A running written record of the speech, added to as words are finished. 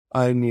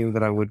I knew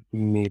that I would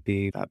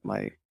maybe that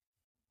my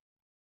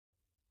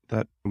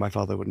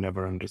father would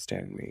never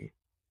understand me.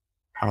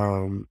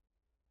 Um,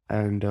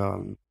 and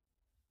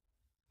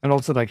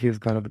also like he was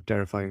kind of a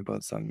terrifying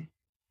person.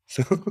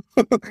 So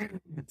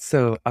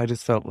so I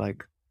just felt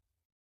like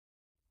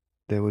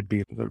there would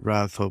be the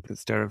wrath of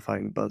this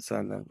terrifying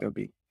person and there'd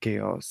be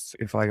chaos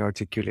if I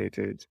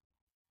articulated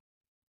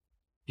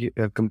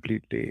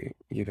completely,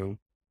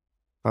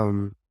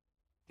 um,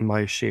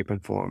 my shape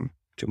and form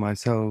to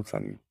myself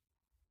and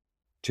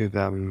to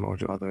them or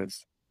to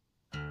others.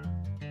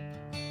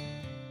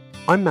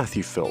 I'm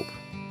Matthew Philp.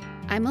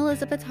 I'm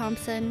Elizabeth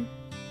Thompson.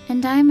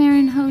 And I'm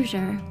Erin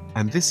Hosier.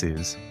 And this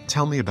is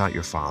Tell Me About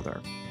Your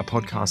Father, a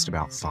podcast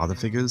about father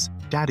figures,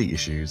 daddy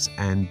issues,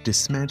 and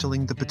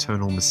dismantling the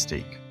paternal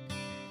mystique.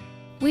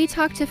 We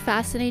talk to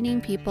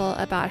fascinating people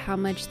about how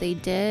much they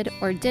did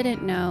or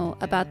didn't know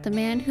about the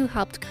man who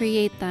helped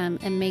create them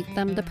and make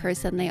them the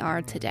person they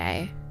are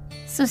today.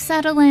 So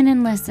settle in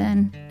and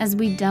listen as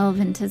we delve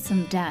into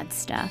some dad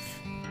stuff.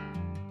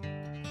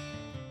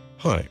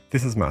 Hi,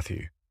 this is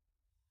Matthew.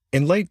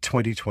 In late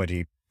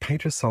 2020,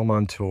 painter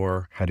Salman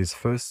Toor had his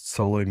first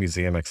solo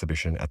museum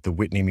exhibition at the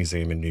Whitney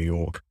Museum in New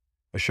York,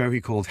 a show he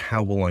called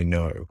How Will I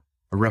Know,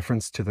 a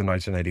reference to the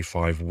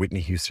 1985 Whitney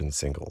Houston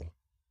single.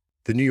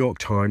 The New York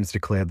Times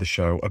declared the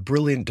show a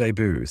brilliant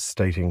debut,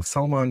 stating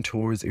Salman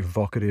Toor's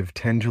evocative,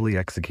 tenderly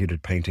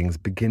executed paintings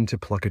begin to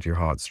pluck at your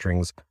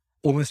heartstrings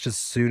almost as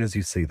soon as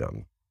you see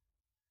them.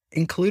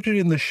 Included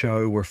in the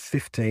show were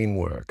 15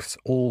 works,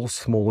 all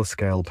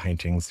smaller-scale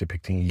paintings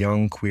depicting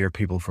young queer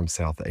people from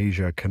South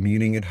Asia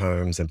communing in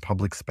homes and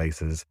public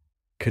spaces,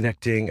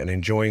 connecting and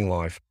enjoying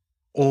life,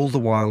 all the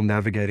while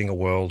navigating a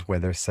world where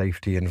their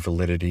safety and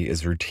validity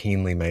is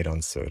routinely made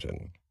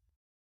uncertain.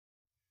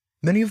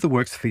 Many of the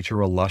works feature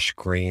a lush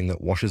green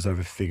that washes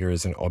over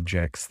figures and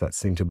objects that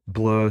seem to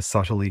blur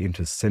subtly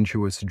into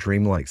sensuous,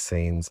 dreamlike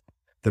scenes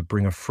that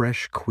bring a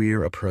fresh,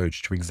 queer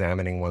approach to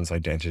examining one's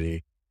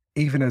identity,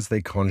 even as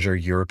they conjure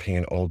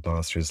European old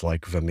masters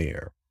like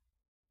Vermeer.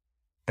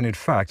 And in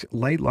fact,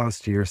 late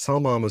last year,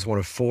 Salman was one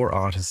of 4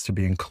 artists to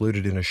be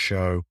included in a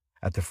show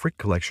at the Frick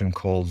Collection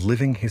called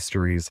Living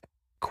Histories,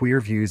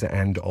 Queer Views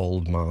and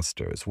Old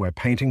Masters, where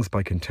paintings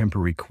by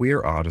contemporary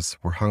queer artists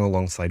were hung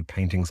alongside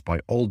paintings by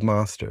old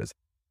masters.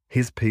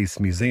 His piece,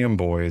 Museum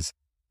Boys,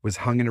 was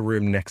hung in a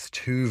room next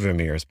to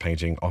Vermeer's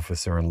painting,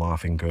 Officer and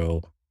Laughing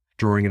Girl,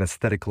 drawing an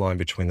aesthetic line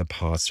between the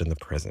past and the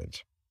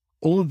present.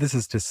 All of this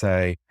is to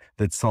say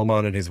that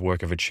Salman and his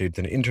work have achieved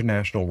an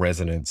international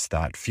resonance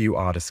that few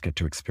artists get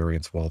to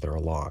experience while they're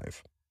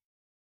alive.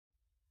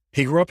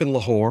 He grew up in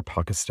Lahore,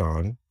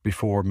 Pakistan,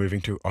 before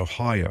moving to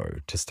Ohio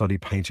to study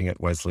painting at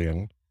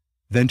Wesleyan,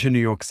 then to New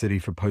York City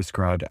for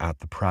postgrad at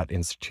the Pratt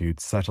Institute,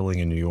 settling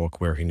in New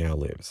York where he now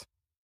lives.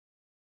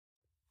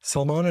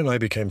 Salman and I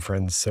became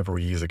friends several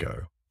years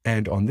ago,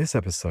 and on this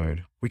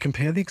episode, we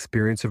compare the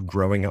experience of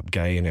growing up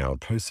gay in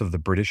outposts of the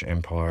British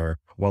Empire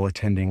while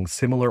attending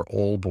similar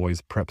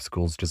all-boys prep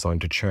schools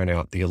designed to churn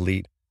out the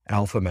elite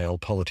alpha male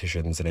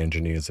politicians and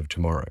engineers of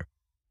tomorrow.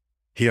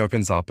 He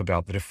opens up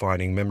about the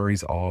defining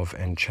memories of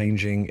and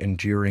changing,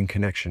 enduring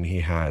connection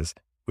he has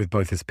with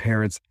both his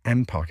parents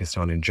and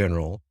Pakistan in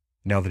general,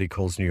 now that he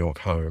calls New York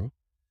home,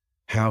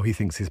 how he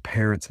thinks his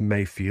parents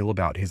may feel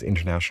about his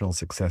international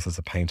success as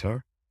a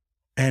painter,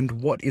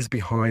 and what is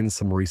behind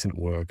some recent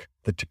work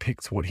that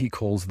depicts what he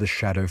calls the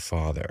Shadow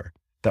Father,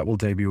 that will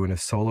debut in a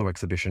solo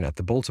exhibition at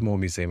the Baltimore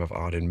Museum of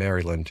Art in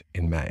Maryland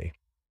in May.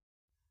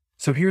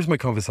 So here's my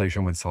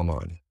conversation with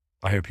Salman.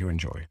 I hope you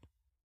enjoy.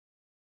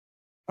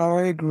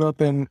 I grew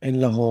up in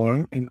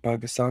Lahore, in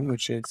Pakistan,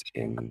 which is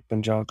in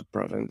Punjab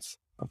province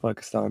of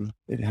Pakistan.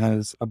 It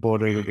has a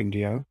border with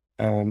India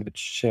and it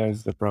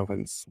shares the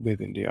province with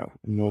India.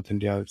 In North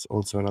India, it's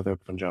also another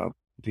Punjab,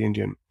 the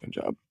Indian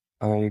Punjab.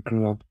 I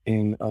grew up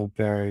in a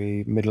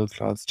very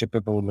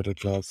typical middle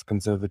class,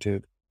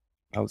 conservative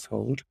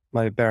household.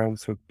 My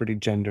parents were pretty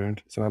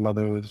gendered. So my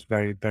mother was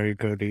very, very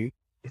girly.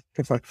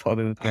 My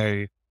father was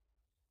very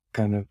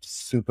kind of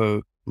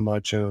super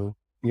macho.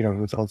 He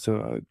was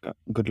also a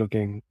good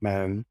looking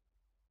man.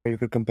 You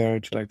could compare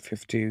it to like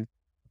 50s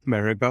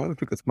America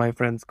because my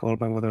friends called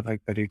my mother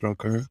like Betty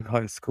Crocker in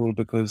high school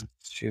because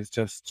she's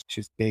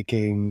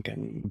baking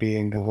and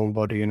being a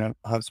homebody and a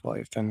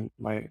housewife. And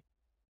my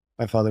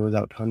father was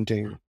out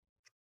hunting.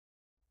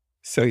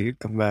 So he'd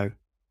come back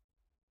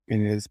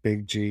in his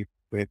big Jeep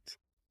with,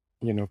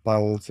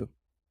 piles of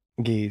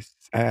geese.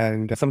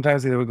 And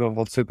sometimes they would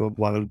also go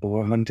wild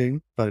boar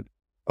hunting, but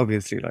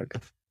obviously like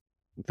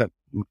that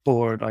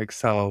poor like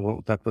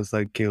sow that was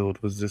like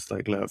killed was just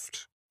like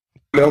left.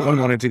 No one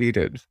wanted to eat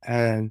it.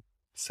 And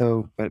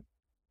so, but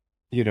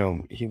he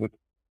would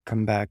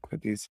come back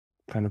with these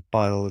kind of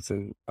piles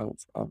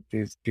of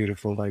these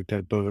beautiful like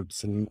dead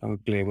birds, and I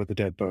would play with the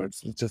dead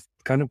birds. It's just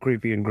kind of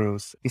creepy and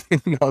gross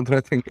now that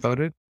I think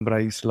about it. But I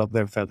used to love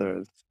their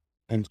feathers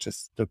and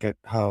just look at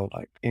how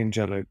like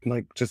angelic,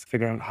 like just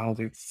figure out how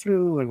they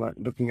flew and like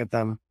looking at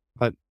them.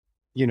 But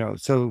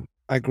so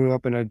I grew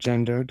up in a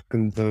gendered,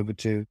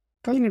 conservative,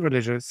 kind of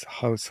religious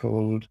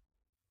household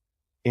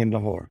in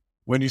Lahore.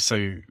 When you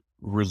say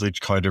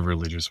Kind of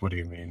religious, what do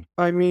you mean?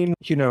 I mean,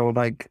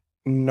 like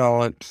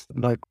not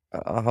like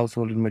a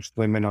household in which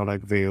women are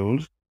like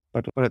veiled,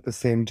 but at the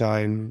same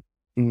time,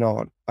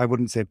 not, I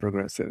wouldn't say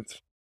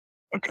progressive.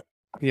 Okay.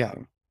 Yeah.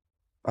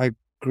 I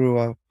grew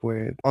up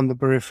with, on the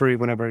periphery,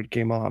 whenever it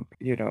came up,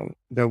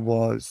 there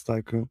was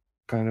like a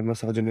kind of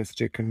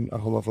misogynistic and a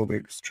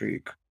homophobic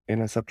streak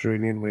in a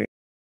subterranean way.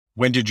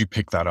 When did you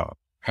pick that up?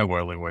 How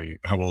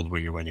old were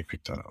you when you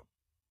picked that up?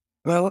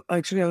 Well,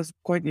 actually, I was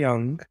quite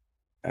young,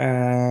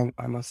 and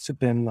I must have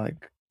been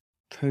like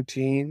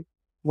 13,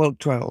 well,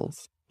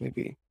 12,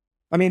 maybe.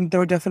 I mean, there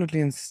were definitely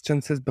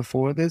instances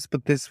before this,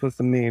 but this was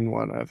the main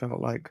one. I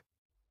felt like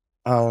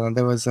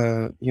there was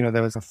a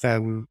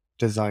femme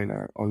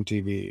designer on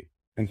TV,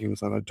 and he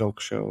was on a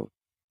talk show,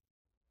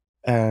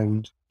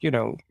 and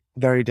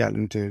very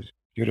talented,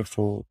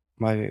 beautiful.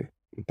 My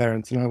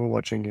parents and I were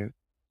watching it,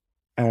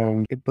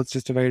 and it was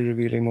just a very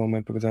revealing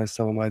moment because I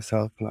saw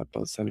myself in that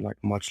person like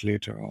much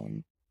later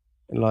on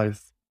in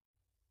life.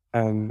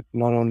 And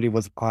not only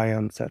was I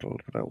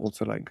unsettled, but I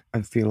also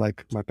I feel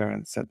like my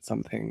parents said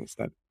some things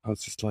that I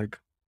was just like,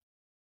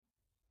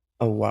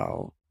 oh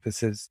wow,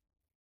 this is,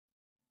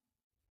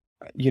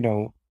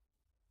 it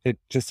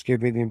just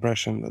gave me the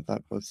impression that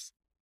that was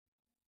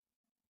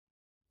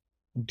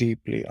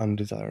deeply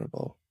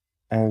undesirable.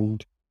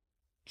 And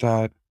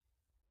that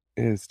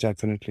is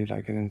definitely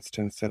like an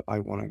instance that I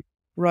want to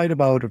write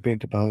about or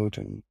paint about.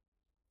 And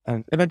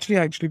eventually,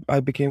 I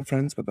became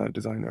friends with that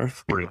designer.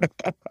 Really?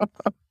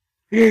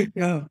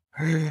 Yeah.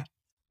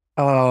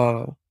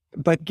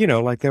 But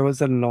like there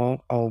was a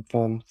lot of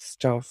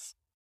stuff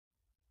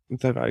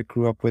that I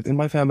grew up with in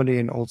my family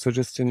and also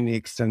just in the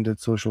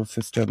extended social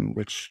system,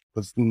 which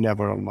was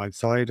never on my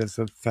side as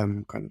a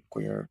femme kind of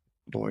queer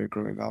boy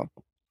growing up,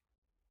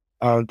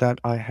 that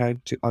I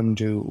had to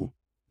undo,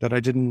 that I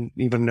didn't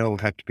even know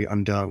had to be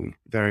undone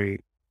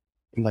very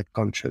like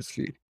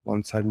consciously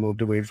once I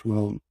moved away from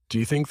home. Do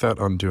you think that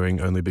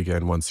undoing only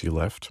began once you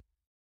left?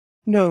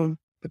 No,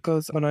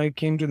 because when I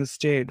came to the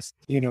States,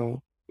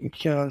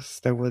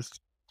 yes, there was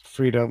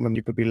freedom and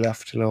you could be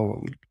left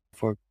alone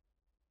for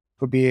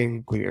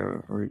being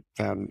queer or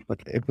femme,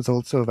 but it was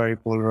also a very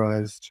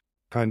polarized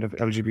kind of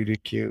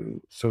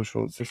LGBTQ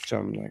social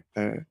system. Like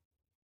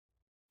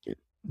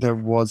there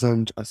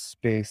wasn't a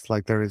space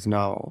like there is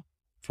now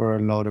for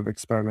a lot of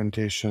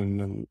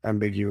experimentation and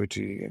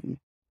ambiguity and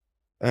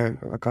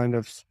a kind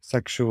of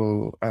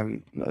sexual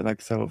and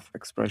like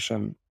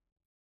self-expression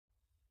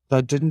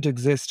that didn't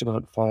exist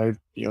about 5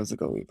 years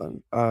ago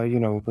even.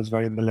 It was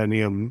very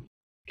millennium,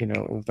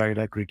 it was very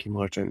like Ricky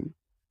Martin.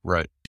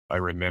 Right. I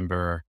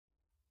remember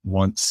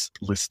once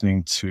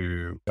listening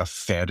to a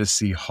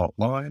fantasy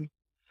hotline,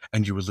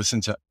 and you would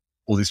listen to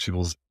all these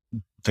people's,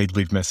 they'd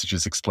leave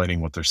messages explaining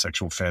what their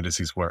sexual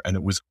fantasies were, and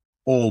it was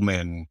all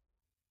men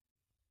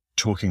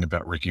talking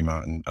about Ricky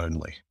Martin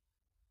only.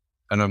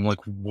 And I'm like,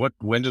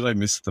 when did I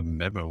miss the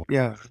memo?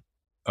 Yeah.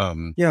 I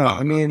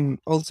mean,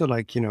 also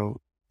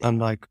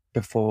unlike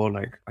before,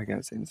 like I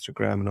guess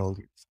Instagram and all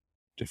these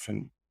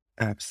different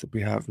apps that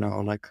we have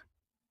now, like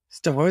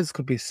stars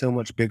could be so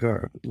much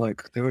bigger.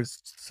 Like they were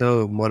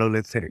so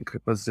monolithic.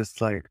 It was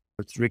just like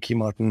it's Ricky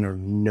Martin or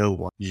no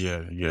one.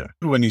 Yeah.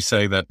 When you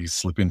say that, you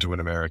slip into an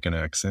American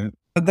accent.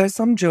 But there's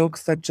some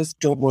jokes that just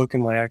don't work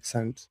in my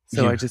accent.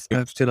 So Yeah. I just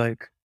have to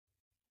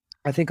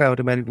I think I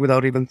automatically,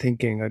 without even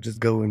thinking, I just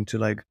go into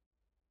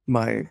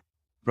my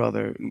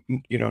brother,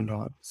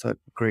 not such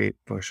a great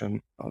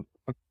version of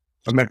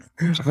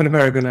an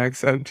American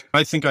accent.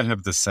 I think I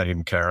have the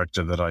same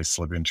character that I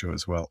slip into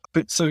as well.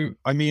 But so,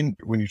 I mean,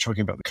 when you're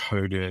talking about the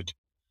coded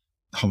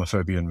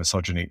homophobia and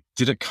misogyny,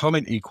 did it come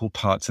in equal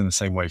parts in the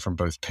same way from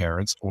both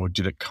parents, or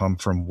did it come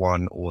from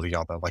one or the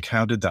other? Like,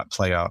 how did that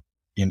play out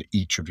in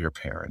each of your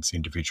parents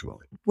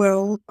individually?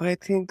 Well, I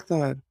think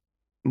that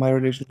my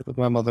relationship with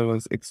my mother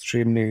was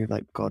extremely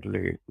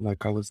godly.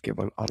 Like I was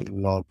given a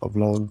lot of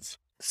love.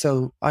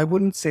 So I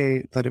wouldn't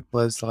say that it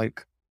was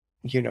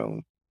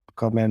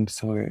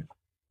comments or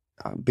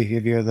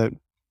behavior that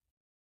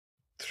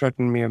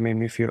threatened me or made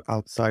me feel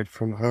outside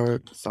from her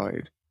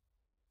side.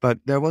 But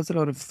there was a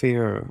lot of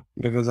fear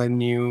because I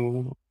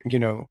knew,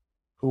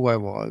 who I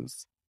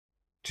was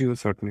to a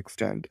certain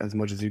extent, as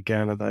much as you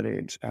can at that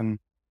age. And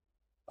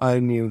I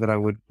knew that I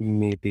would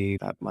maybe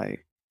that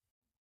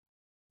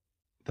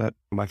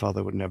my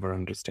father would never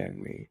understand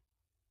me.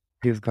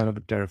 He was kind of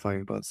a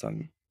terrifying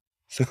person.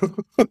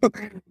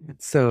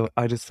 So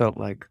I just felt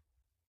like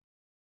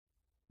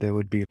there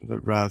would be the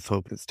wrath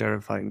of this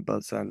terrifying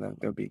person and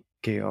there'd be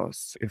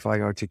chaos if I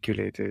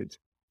articulated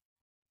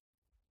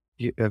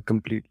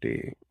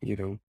completely,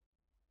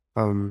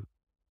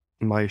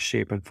 my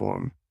shape and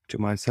form to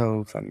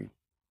myself and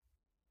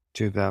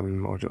to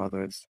them or to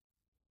others.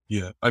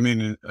 Yeah. I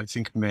mean, I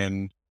think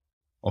men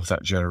of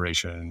that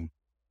generation,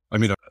 I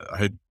mean, I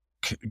had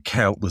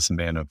countless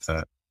men of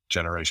that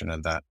generation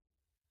and that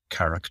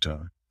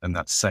character and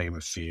that same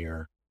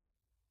fear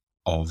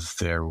of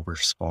their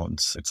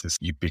response. It's this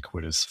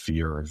ubiquitous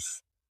fear of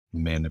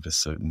men of a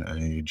certain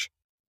age.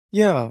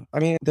 Yeah, I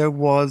mean, there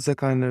was a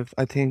kind of,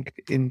 I think,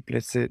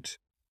 implicit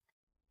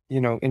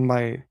in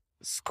my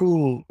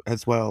school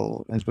as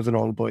well, it was an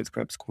all-boys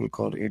prep school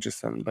called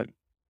Aegison, but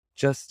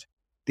just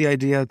the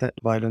idea that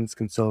violence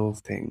can solve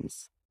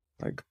things,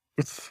 like,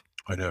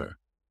 I know.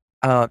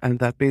 and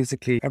that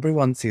basically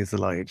everyone sees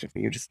the light. If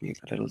you just need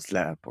a little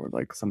slap or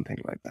like something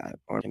like that,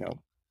 or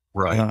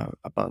Right.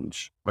 a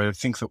bunch. But I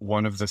think that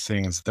one of the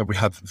things that we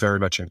have very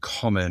much in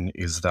common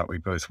is that we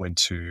both went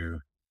to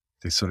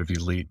these sort of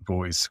elite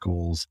boys'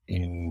 schools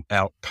in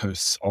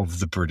outposts of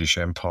the British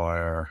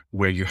Empire,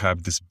 where you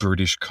have this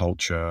British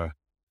culture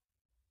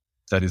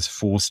that is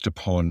forced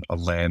upon a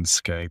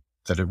landscape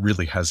that it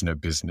really has no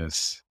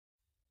business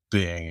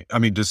being. I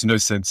mean, there's no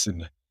sense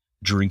in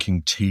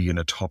drinking tea in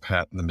a top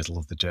hat in the middle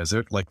of the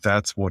desert. Like,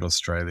 that's what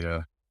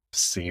Australia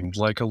seemed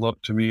like a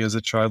lot to me as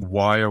a child.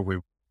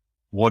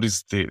 What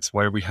is this?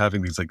 Why are we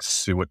having these like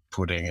suet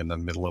pudding in the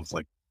middle of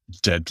like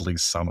deadly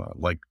summer?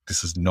 Like,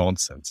 this is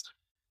nonsense.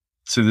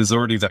 So there's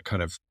already that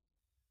kind of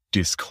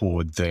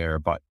discord there.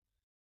 But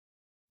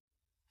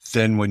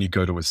then when you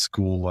go to a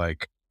school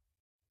like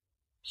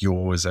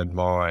yours and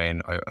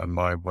mine,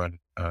 mine went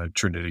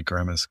Trinity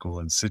Grammar School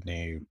in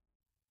Sydney,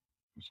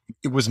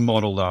 it was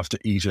modeled after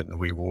Eton.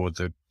 We wore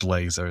the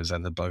blazers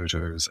and the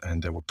boaters,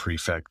 and there were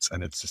prefects,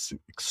 and it's this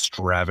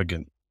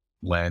extravagant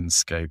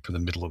landscape in the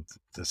middle of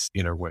this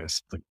inner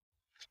west, like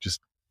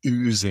just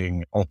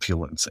oozing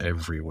opulence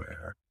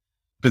everywhere.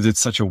 But it's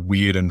such a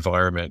weird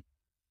environment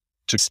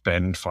to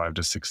spend 5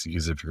 to 6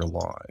 years of your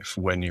life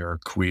when you're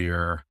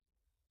queer,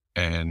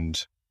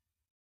 and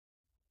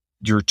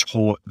you're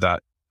taught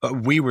that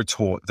we were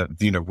taught that,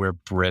 we're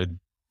bred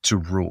to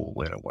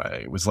rule in a way.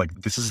 It was like,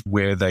 this is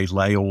where they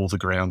lay all the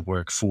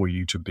groundwork for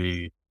you to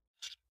be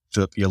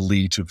the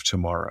elite of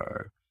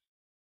tomorrow.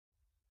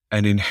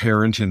 And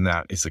inherent in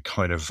that is a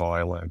kind of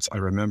violence. I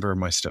remember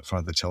my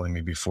stepfather telling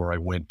me before I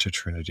went to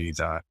Trinity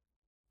that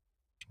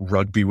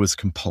rugby was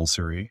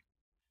compulsory,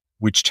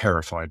 which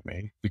terrified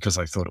me because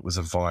I thought it was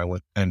a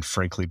violent and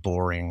frankly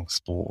boring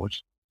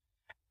sport.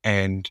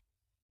 And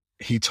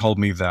he told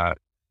me that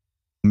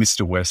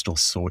Mr. West will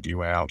sort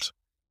you out,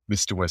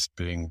 Mr. West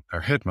being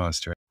our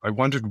headmaster. I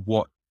wondered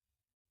what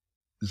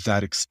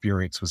that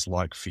experience was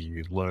like for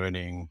you,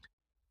 learning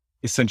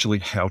essentially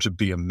how to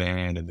be a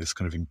man in this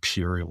kind of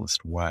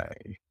imperialist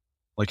way.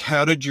 Like,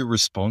 how did you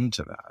respond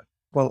to that?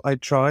 Well, I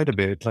tried a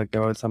bit. Like,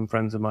 there were some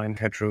friends of mine,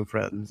 hetero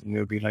friends, and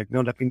they'd be like,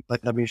 "No, let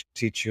me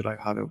teach you like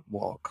how to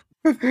walk."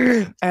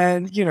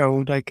 And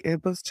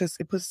it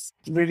was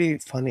really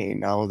funny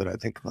now that I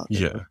think about it.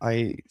 Yeah.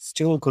 I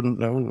still couldn't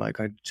learn.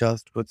 Like, I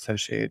just would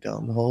sashay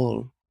down the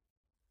hall.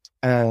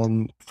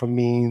 And for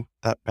me,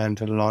 that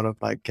meant a lot of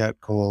like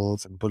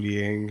catcalls and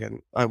bullying,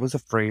 and I was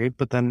afraid.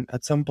 But then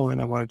at some point,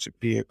 I wanted to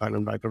be a kind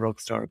of like a rock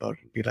star about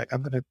it, be like,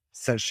 I'm gonna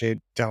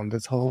sashay down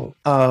this hole.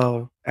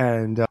 So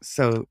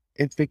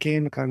it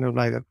became kind of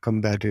like a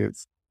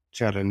combative,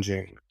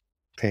 challenging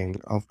thing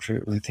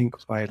after I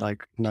think by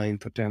like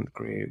 9th or 10th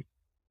grade.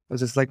 I was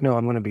just like, no,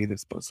 I'm gonna be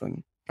this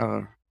person.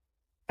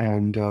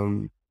 And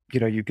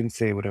you can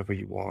say whatever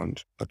you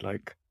want, but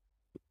like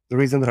the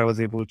reason that I was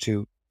able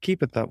to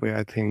keep it that way,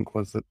 I think,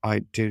 was that I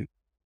did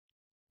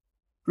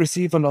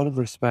receive a lot of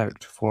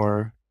respect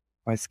for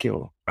my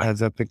skill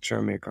as a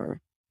picture maker.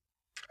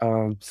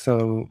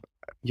 So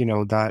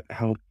that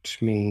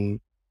helped me.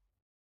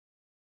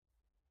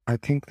 I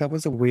think that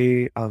was a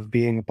way of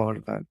being a part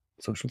of that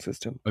social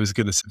system. I was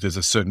going to say, there's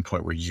a certain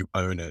point where you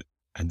own it,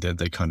 and then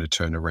they kind of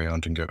turn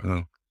around and go,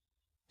 oh,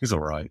 he's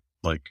all right.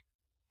 Like,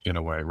 in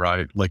a way,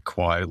 right? Like,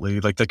 quietly.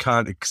 Like, they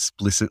can't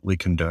explicitly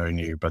condone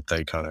you, but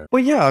they kind of...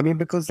 Well, yeah, I mean,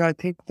 because I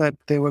think that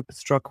they were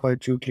struck by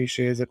 2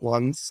 cliches at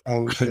once,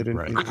 and they didn't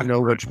really know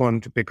which one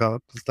to pick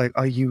up. It's like,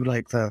 are you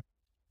like the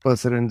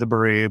person in the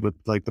beret with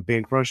like the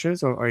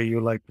paintbrushes, or are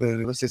you like the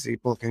sissy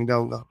walking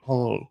down the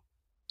hall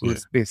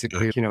who's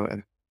basically,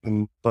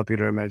 in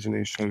popular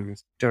imagination,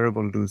 is a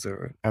terrible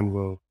loser and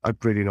will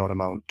really not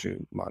amount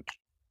to much?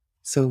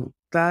 So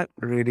that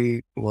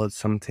really was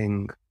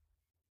something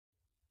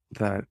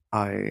that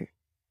I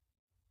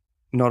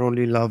not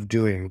only loved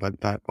doing,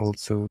 but that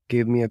also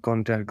gave me a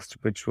context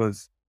which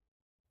was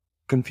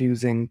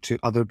confusing to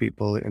other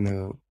people in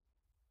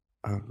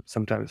a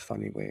sometimes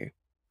funny way.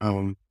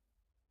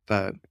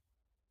 That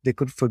they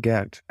could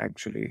forget,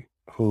 actually,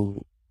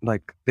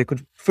 they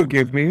could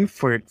forgive me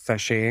for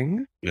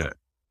sashaying. Yeah.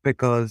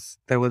 Because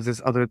there was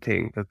this other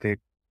thing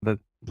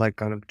that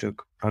kind of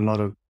took a lot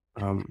of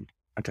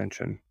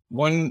attention.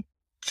 One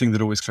thing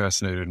that always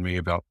fascinated me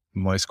about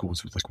my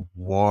schools was like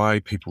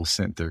why people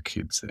sent their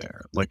kids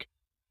there. Like,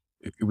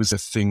 it was a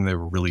thing they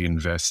were really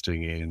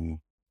investing in,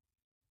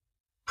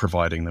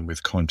 providing them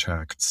with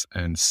contacts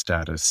and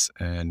status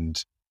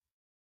and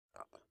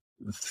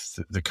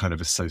the kind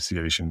of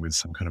association with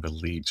some kind of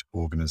elite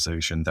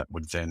organization that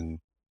would then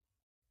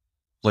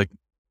like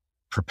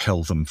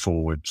propel them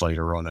forward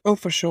later on. Oh,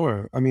 for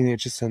sure. I mean,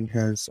 Aegison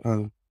has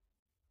a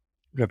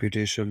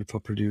reputation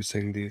for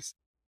producing these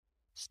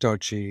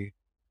starchy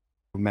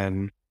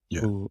men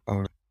who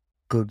are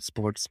good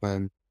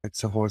sportsmen.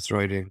 It's a horse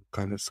riding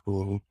kind of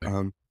school.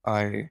 That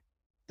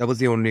was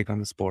the only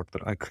kind of sport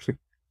that I could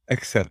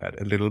excel at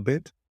a little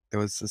bit. there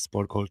was a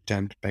sport called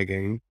tent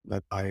pegging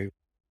that I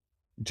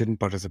didn't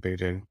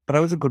participate in. But I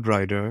was a good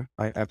rider.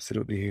 I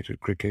absolutely hated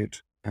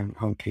cricket and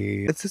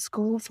hockey. It's a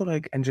school for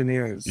like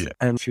engineers Yeah.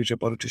 and future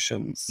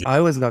politicians. Yeah. I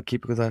was lucky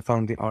because I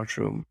found the art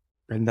room,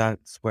 and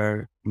that's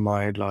where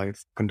my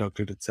life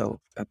conducted itself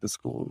at the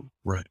school.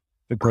 Right.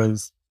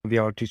 Because the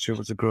art teacher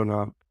was a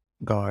grown-up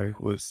guy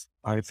who was,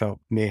 I felt,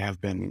 may have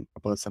been a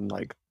person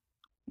like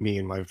me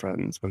and my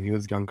friends when he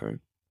was younger.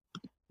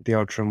 The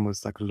art room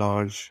was like a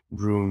large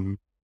room,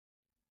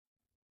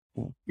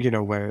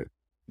 where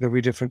there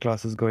were different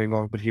classes going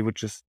on, but he would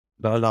just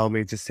allow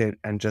me to sit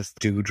and just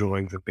do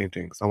drawings and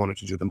paintings. I wanted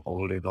to do them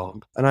all day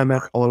long. And I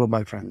met all of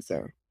my friends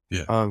there.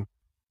 Yeah.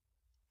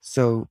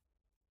 So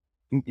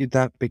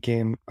that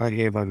became a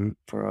haven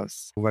for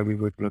us where we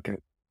would look at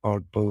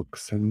art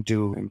books and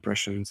do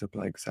impressions of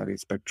like Sally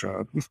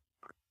Spectra.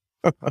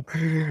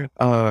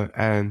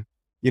 And,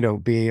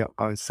 be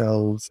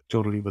ourselves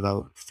totally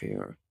without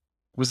fear.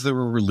 Was there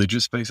a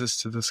religious basis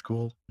to the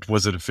school?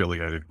 Was it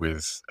affiliated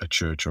with a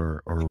church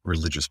or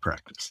religious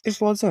practice?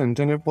 It wasn't,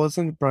 and it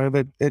wasn't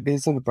private. It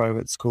isn't a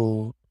private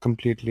school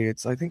completely.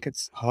 I think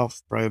it's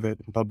half private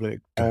and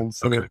public. And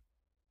so, Okay.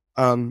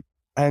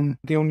 and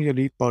the only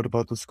elite part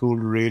about the school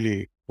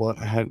really was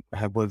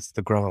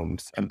the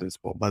grounds at this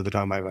point by the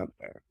time I went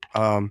there.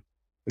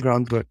 The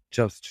grounds were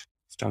just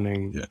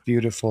stunning, Yeah.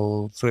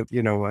 beautiful. So,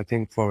 I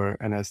think for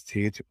an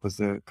aesthete, it was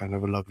a kind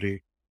of a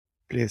lovely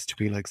place to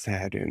be like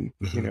sad in,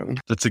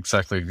 That's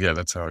exactly,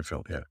 that's how I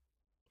felt. Yeah.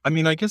 I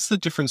mean, I guess the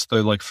difference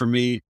though, like for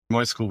me,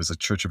 my school was a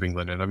Church of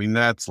England. And I mean,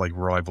 that's like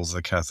rivals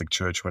the Catholic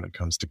Church when it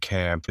comes to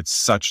camp. It's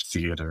such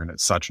theater and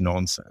it's such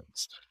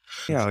nonsense.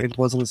 Yeah, it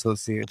wasn't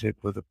associated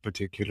with a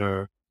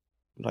particular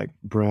like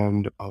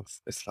brand of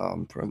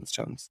Islam, for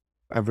instance.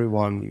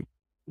 Everyone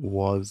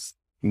was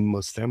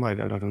Muslim. I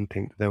don't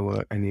think there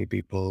were any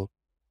people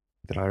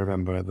that I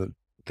remember that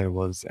there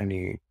was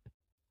any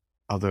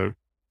other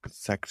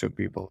sect of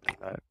people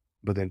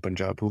within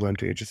Punjab who went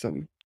to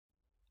HSM.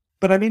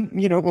 But I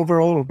mean,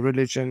 overall,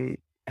 religion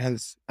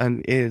has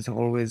been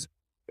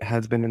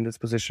in this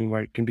position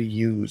where it can be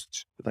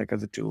used like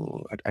as a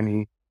tool at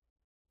any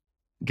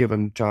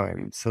given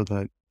time, so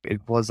that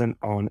it wasn't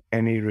on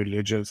any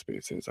religious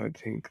basis, I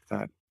think,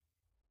 that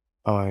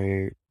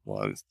I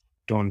was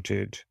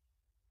daunted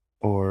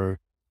or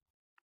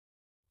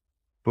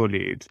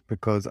bullied,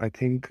 because I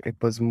think it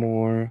was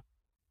more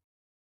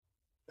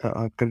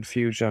a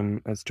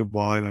confusion as to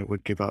why I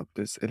would give up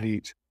this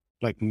elite,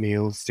 like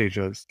male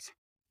status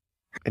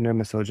in a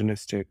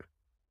misogynistic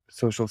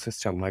social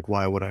system. Like,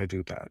 why would I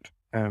do that?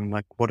 And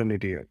like, what an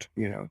idiot,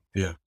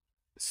 Yeah.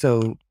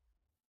 So,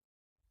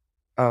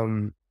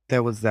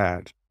 there was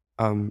that.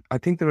 I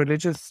think the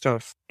religious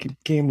stuff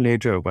came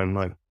later when,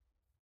 like,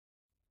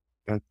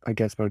 I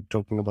guess we're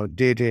talking about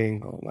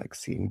dating or like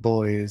seeing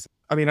boys.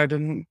 I mean, I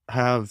didn't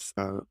have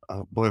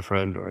a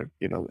boyfriend or,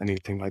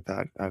 anything like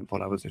that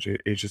when I was at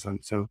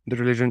HSN. So the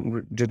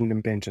religion didn't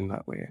impinge in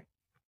that way.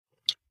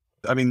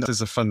 I mean,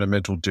 there's a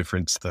fundamental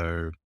difference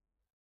though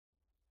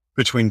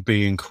between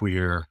being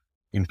queer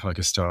in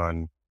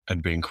Pakistan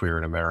and being queer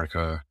in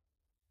America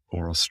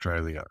or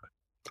Australia.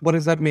 What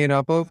is that made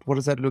up of? What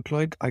does that look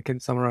like? I can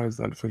summarize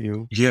that for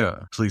you.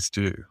 Yeah, please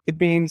do. It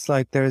means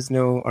like there is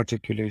no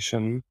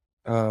articulation.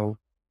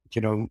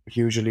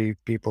 Usually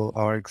people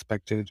are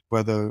expected,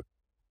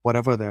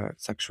 whatever their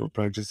sexual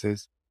practice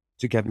is,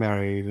 to get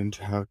married and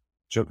to have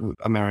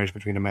a marriage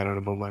between a man and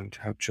a woman,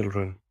 to have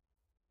children,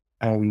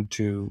 and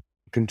to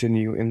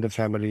continue in the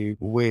family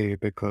way,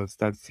 because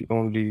that's the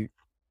only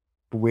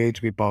way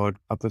to be part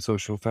of the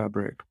social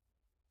fabric.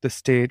 The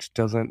state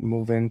doesn't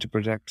move in to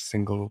protect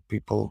single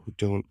people who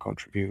don't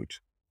contribute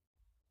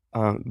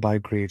by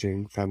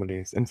creating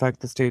families. In fact,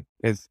 the state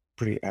is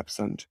pretty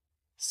absent.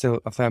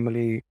 So a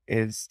family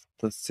is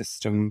the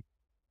system.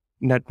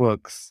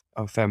 Networks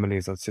of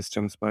families are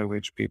systems by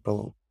which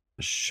people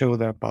show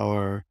their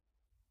power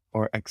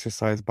or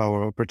exercise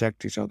power or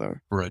protect each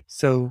other. Right.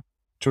 So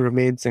to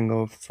remain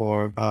single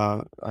for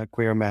a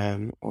queer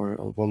man or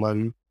a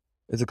woman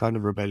is a kind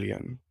of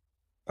rebellion.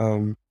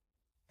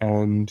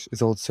 And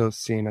is also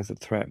seen as a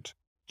threat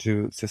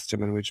to a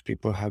system in which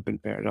people have been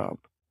paired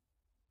up.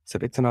 So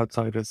it's an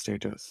outsider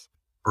status.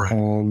 Right.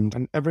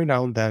 And every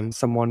now and then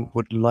someone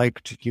would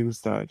like to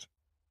use that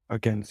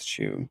against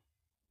you.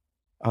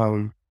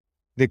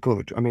 They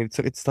could. I mean,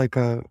 so it's like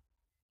your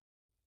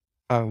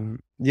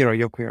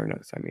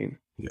queerness, I mean.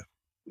 Yeah.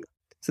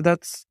 So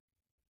that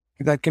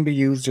can be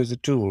used as a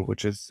tool,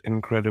 which is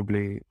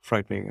incredibly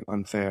frightening and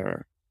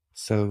unfair.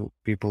 So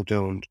people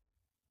don't,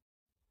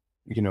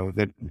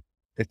 that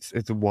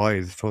it's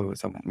wise for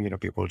some,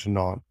 people to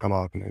not come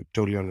out, and it's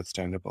totally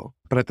understandable.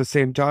 But at the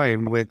same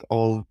time, with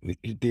all the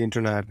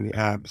internet and the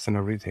apps and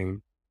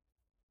everything,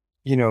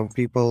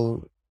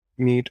 people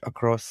meet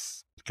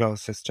across the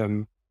class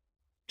system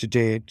to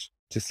date,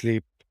 to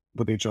sleep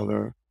with each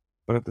other.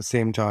 But at the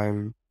same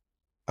time,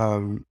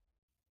 I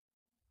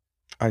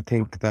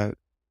think that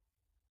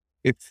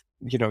if,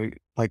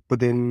 like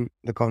within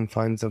the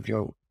confines of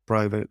your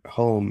private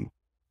home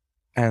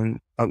and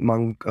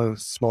among a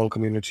small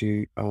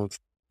community of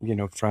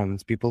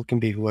friends. People can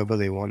be whoever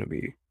they want to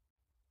be.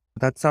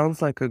 That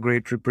sounds like a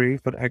great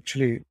reprieve, but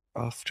actually,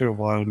 after a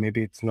while,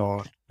 maybe it's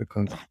not,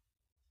 because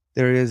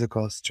there is a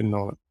cost to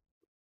not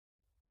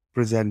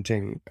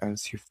presenting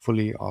as you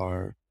fully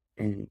are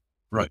in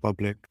the Right.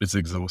 public. It's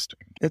exhausting.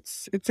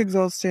 It's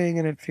exhausting,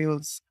 and it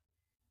feels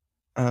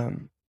like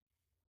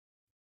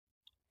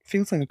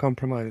a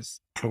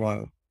compromise for a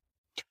while.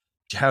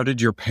 How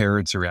did your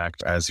parents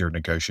react as you're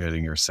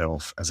negotiating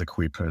yourself as a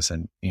queer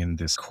person in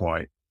this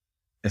quite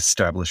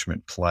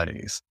establishment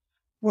place?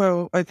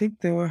 Well, I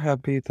think they were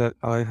happy that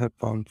I had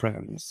found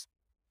friends,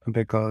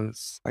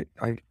 because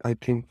I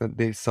think that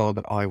they saw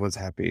that I was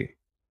happy,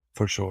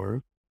 for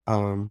sure.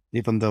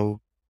 Even though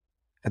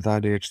at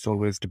that age it's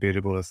always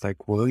debatable. It's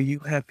like, were you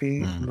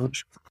happy? I'm not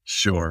sure.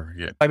 Sure,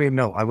 yeah. I mean,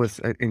 no, I was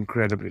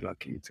incredibly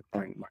lucky to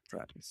find my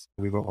friends.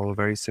 We were all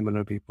very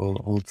similar people,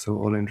 also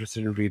all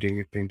interested in reading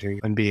and painting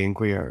and being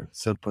queer.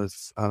 So it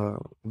was a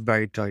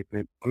very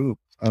tight-knit group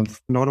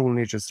of not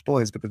only just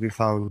boys, because we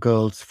found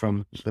girls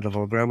from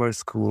Little Grammar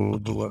School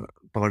who were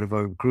part of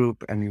our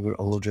group, and we would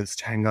all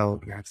just hang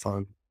out and have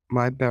fun.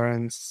 My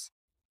parents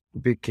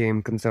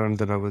became concerned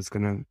that I was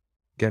going to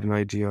get an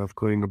idea of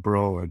going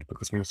abroad,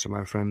 because most of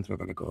my friends were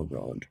going to go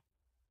abroad.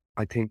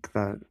 I think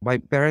that my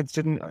parents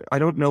I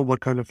don't know what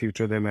kind of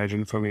future they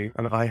imagined for me,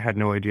 and I had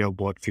no idea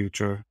what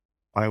future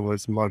I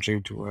was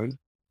marching toward.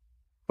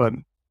 But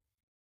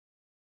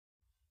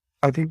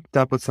I think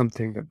that was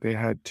something that they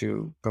had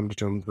to come to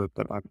terms with.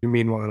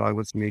 Meanwhile, I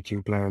was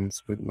making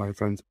plans with my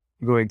friends,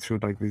 going through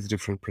like these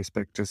different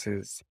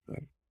prospectuses,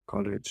 like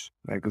college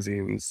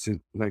magazines, to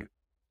like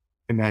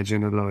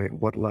imagine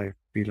what life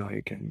be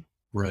like, and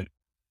Right.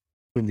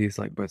 in these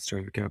like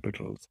Western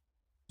capitals.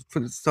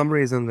 For some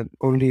reason, that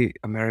only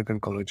American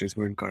colleges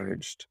were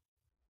encouraged.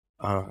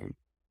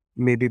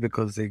 Maybe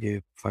because they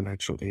gave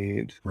financial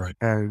aid, Right.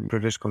 and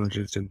British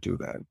colleges didn't do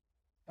that.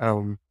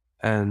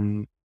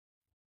 And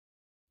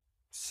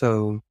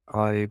so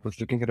I was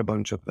looking at a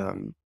bunch of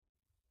them,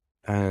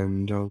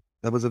 and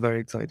that was a very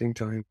exciting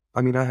time.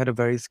 I mean, I had a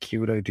very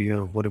skewed idea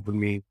of what it would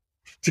mean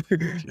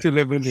to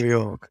live in New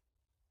York.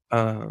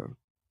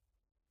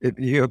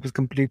 It was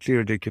completely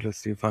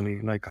ridiculously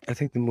funny. Like, I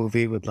think the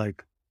movie with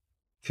like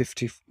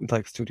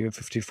Studio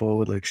 54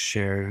 would like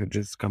Cher had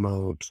just come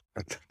out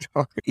at the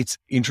time. It's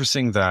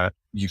interesting that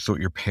you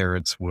thought your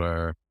parents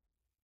were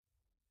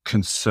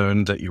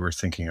concerned that you were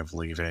thinking of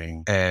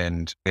leaving,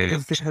 and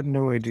Because they had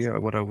no idea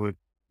what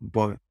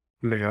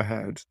lay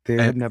ahead.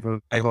 They had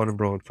never gone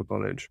abroad for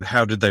college.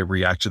 how did they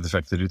react to the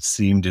fact that it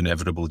seemed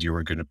inevitable you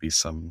were going to be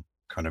some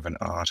kind of an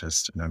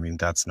artist? And I mean,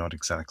 that's not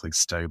exactly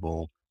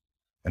stable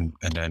and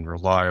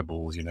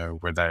reliable,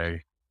 were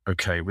they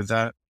okay with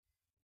that?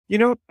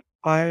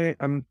 I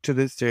am to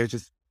this day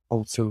just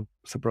also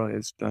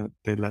surprised that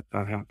they let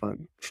that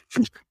happen.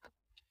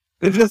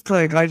 It's just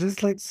like, I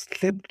just like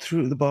slipped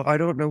through the ball. I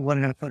don't know what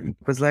happened.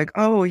 It was like,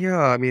 oh yeah,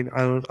 I mean,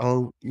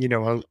 I'll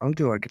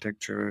do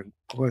architecture.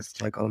 Of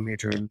course, like I'll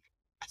major in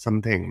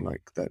something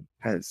like that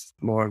has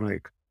more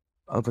like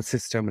of a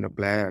system and a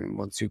plan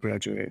once you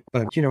graduate.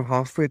 But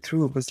halfway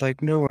through, it was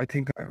like, no, I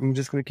think I'm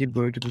just gonna keep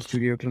going to the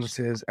studio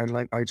classes, and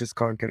like I just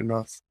can't get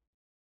enough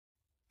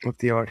of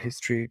the art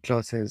history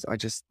classes. I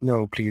just,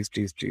 no, please,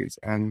 please, please.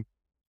 And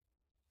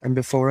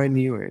before I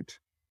knew it,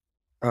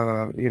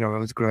 I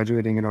was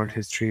graduating in art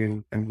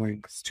history and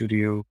like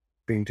studio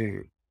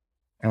painting.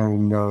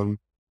 And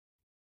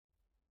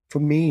for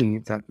me,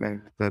 that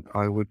meant that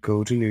I would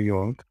go to New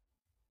York,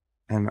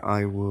 and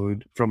I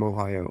would, from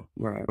Ohio,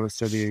 where I was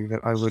studying,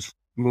 that I would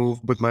move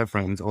with my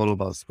friends, all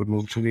of us would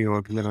move to New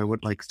York, and then I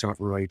would like start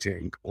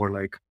writing or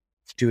like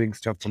doing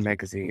stuff for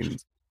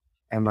magazines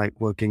and like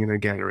working in a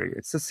gallery.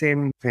 It's the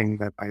same thing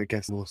that I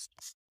guess most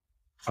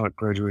art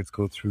graduates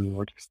go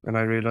through. And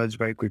I realized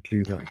very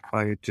quickly that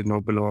I did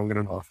not belong in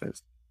an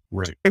office.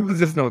 Right. It was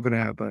just not going to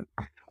happen.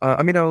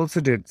 I mean, I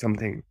also did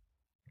something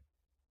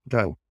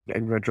that,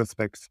 in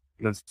retrospect,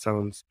 that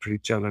sounds pretty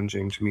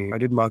challenging to me. I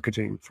did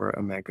marketing for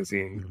a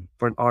magazine,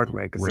 for an art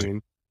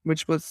magazine,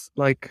 which was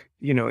like,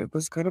 it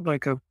was kind of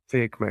like a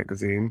fake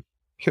magazine.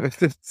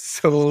 It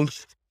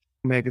sold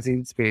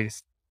magazine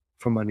space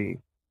for money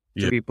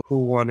to people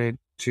who wanted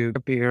to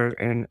appear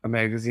in a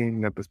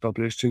magazine that was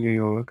published in New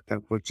York, that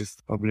would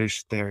just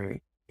publish their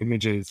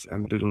images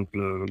and little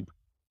blurb.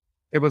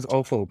 It was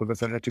awful,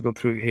 because I had to go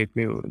through hate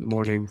mail in the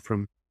morning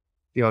from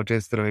the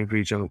artists that I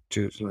reach out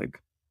to, like,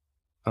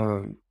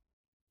 a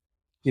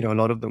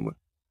lot of them would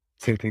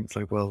say things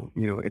like, well,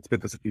 it's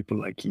because of people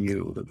like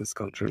you that this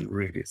culture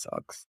really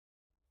sucks.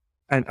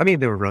 And I mean,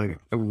 they were right.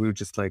 We were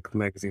just like the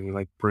magazine,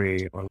 like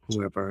prey on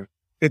whoever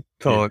it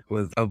thought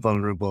was a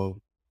vulnerable,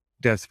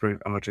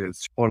 desperate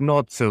artist, or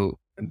not so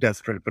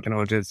desperate, but an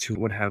artist who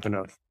would have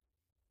enough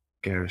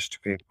cash to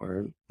pay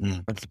for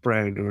a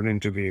spread or an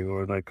interview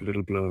or like a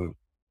little blurb.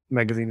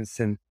 Magazine has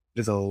since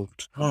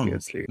dissolved,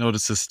 obviously. Not a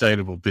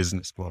sustainable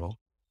business model.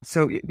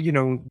 So,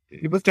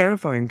 it was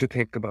terrifying to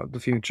think about the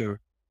future.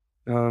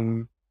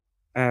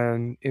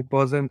 And it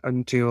wasn't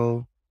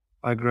until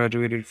I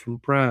graduated from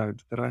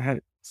Prague that I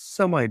had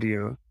some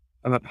idea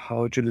about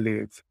how to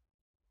live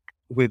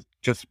with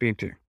just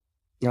painting.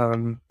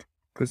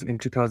 Because in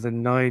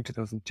 2009,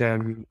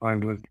 2010, I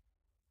was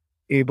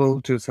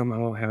able to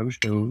somehow have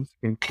shows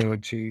in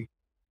Karachi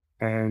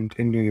and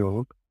in New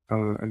York,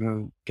 in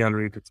a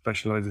gallery that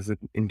specializes in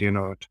Indian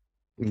art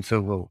in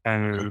Soho.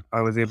 And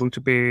I was able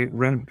to pay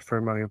rent for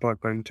my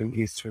apartment in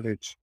East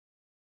Village.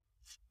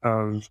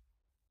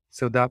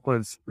 So that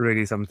was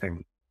really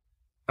something.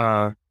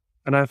 And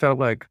I felt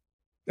like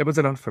it was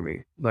enough for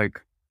me.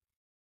 Like,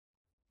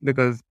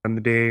 because on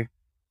the day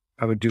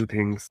I would do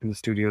things in the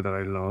studio that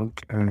I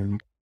loved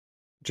and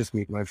just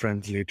meet my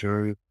friends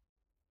later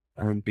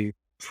and be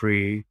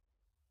free.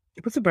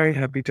 It was a very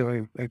happy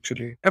time,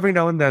 actually. Every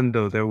now and then,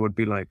 though, there would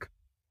be like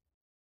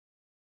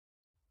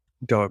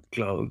dark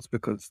clouds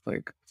because,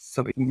 like,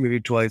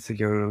 maybe twice a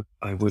year,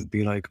 I would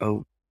be like,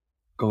 oh,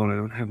 God, I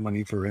don't have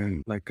money for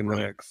rent, like, in the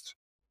next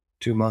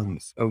 2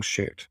 months. Oh,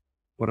 shit.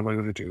 What am I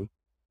going to do?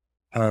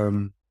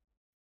 And,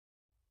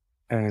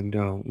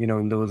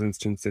 in those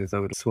instances, I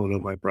would swallow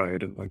my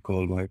pride and I'd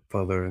call my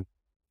father and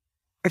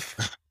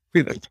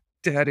be like,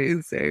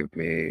 Daddy, save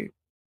me.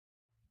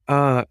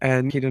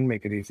 And he didn't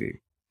make it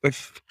easy.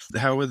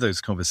 How were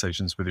those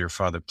conversations with your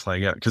father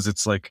playing out? Because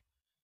it's like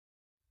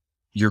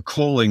you're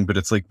calling, but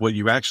it's like what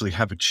you actually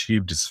have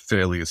achieved is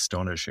fairly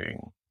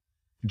astonishing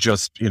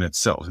just in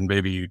itself. And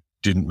maybe you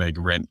didn't make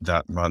rent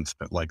that month,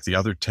 but like the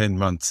other 10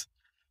 months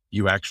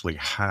you actually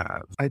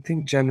have. I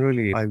think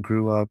generally I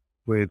grew up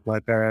with my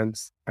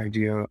parents'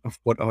 idea of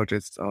what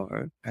artists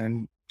are.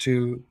 And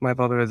my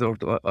father has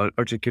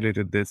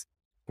articulated this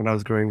when I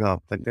was growing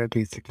up, that they're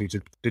basically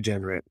just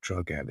degenerate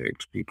drug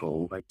addict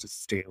people, like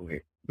just stay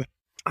away. But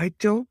I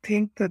don't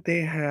think that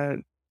they had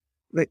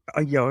like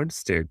a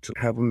yardstick to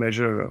have a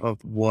measure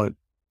of what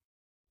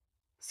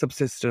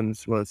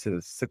subsistence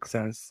versus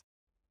success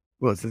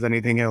versus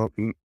anything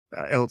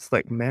else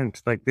like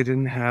meant. Like they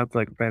didn't have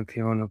like a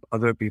pantheon of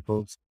other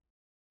people's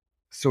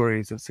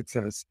stories of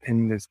success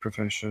in this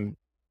profession.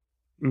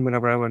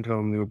 Whenever I went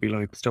home, they would be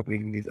like, stop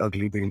making these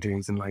ugly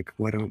paintings and like,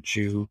 why don't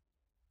you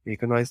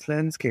make a nice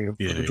landscape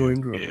for the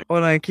drawing room? Yeah.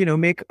 Or like,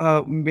 make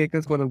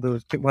us one of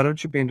those, why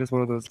don't you paint us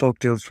one of those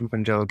folktales from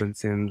Punjab and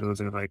Sindh?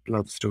 Those are like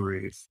love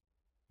stories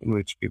in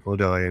which people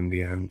die in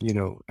the end,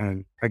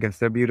 and I guess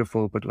they're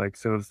beautiful, but like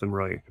serves them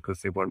right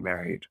because they weren't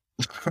married.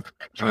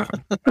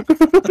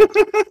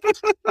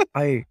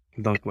 I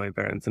loved my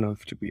parents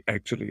enough to be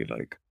actually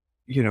like,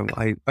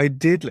 I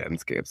did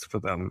landscapes for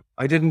them.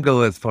 I didn't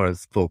go as far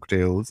as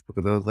folktales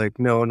because I was like,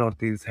 no, not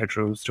these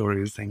hetero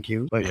stories, thank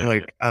you.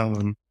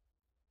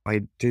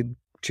 I did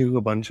do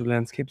a bunch of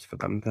landscapes for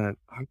them that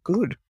are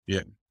good.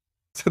 Yeah.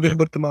 So they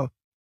put them up.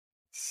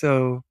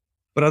 So,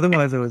 but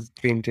otherwise I was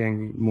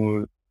painting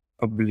more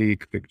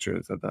oblique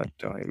pictures at that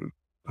time.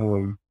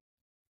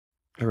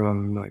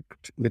 Around like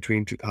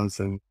between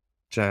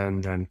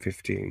 2010 and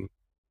 15.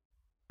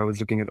 I was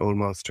looking at old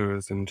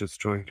masters and just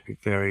trying to be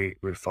very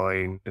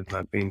refined in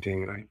that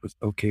painting. I was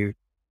okay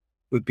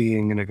with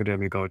being an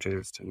academic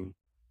artist, and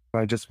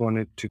I just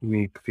wanted to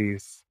make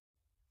these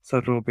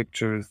subtle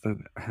pictures that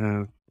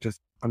have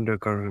just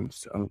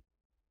undercurrents of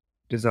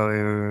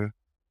desire.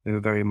 They were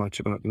very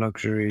much about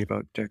luxury,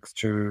 about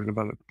texture,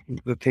 about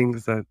the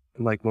things that,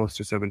 like most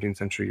of 17th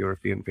century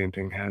European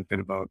painting, had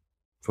been about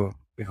for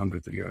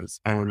hundreds of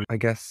years. And I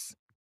guess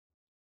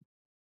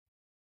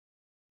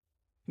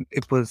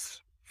it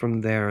was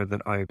from there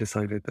that I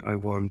decided that I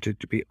wanted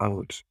to be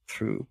out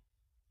through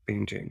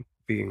painting,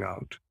 being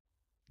out.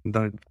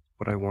 That's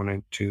what I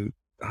wanted to,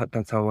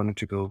 that's how I wanted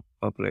to go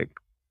public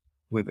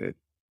with it.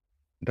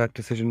 That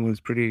decision was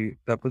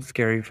that was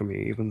scary for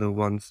me, even though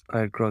once I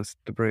had crossed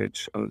the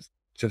bridge, I was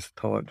just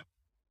thought,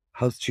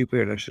 how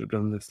stupid, I should have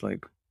done this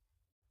like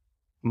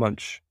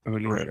much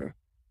earlier. Right.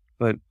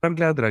 But I'm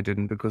glad that I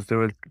didn't, because there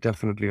were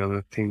definitely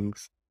other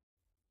things.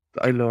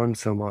 I learned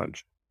so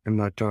much in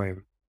that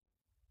time.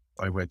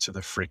 I went to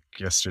the Frick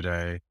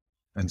yesterday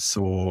and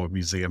saw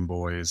Museum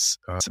Boys.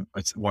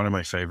 It's one of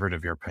my favorite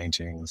of your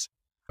paintings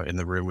in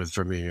the room with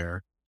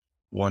Vermeer.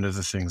 One of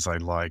the things I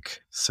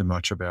like so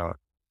much about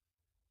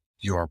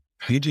your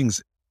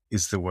paintings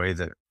is the way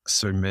that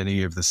so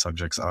many of the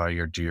subjects are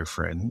your dear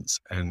friends.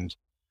 And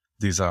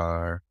these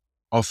are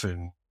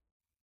often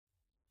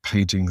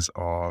paintings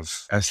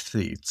of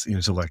aesthetes,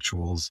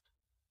 intellectuals,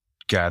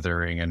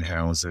 gathering in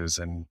houses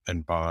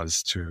and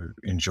bars to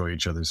enjoy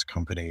each other's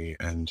company.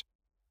 And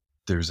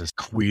there's this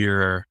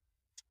queer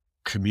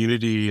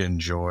community and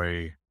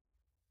joy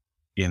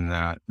in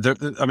that.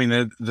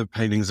 The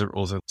paintings are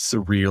also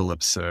surreal,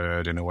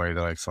 absurd in a way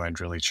that I find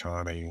really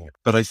charming.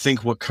 But I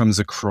think what comes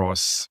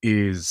across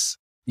is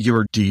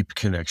your deep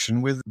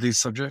connection with these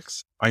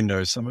subjects. I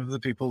know some of the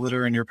people that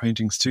are in your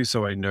paintings too,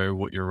 so I know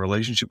what your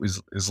relationship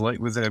is like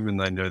with them,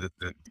 and I know that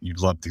you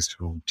love these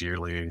people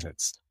dearly. And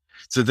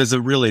so there's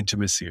a real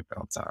intimacy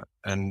about that.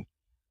 And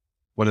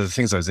one of the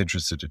things I was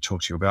interested to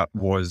talk to you about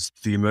was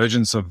the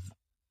emergence of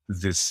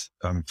this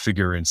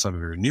figure in some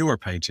of your newer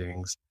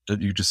paintings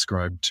that you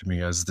described to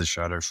me as the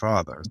Shadow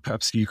Father.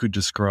 Perhaps you could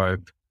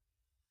describe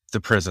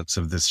the presence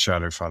of this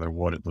Shadow Father,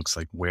 what it looks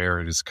like, where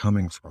it is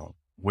coming from.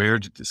 Where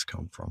did this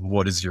come from?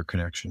 What is your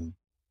connection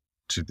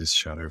to this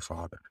shadow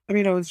father? I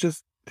mean, I was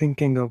just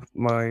thinking of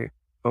my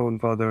own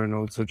father and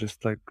also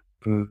just like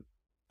the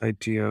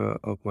idea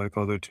of my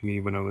father to me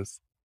when I was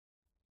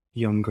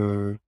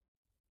younger.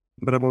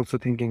 But I'm also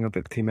thinking of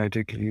it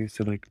thematically.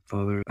 So like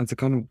father as a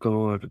kind of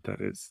god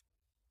that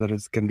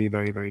is can be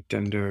very, very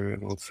tender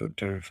and also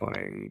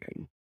terrifying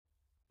and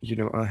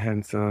a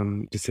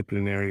handsome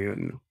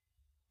disciplinarian.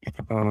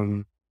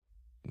 Um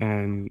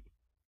and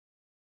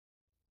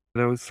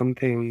there was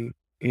something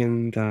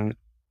in that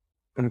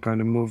and a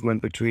kind of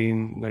movement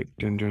between like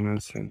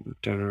tenderness and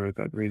terror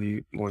that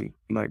really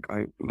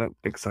that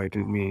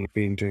excited me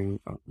painting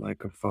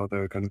like a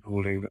father kind of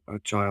holding a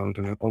child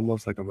and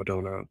almost like a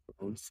Madonna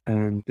pose.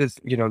 And this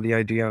the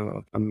idea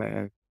of a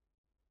man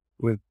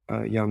with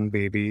a young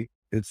baby,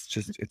 it's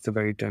a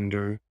very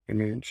tender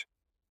image.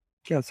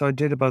 Yeah, so I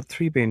did about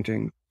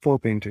four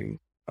paintings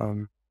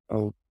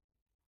of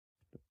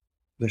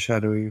the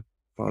shadowy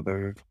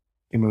father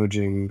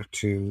emerging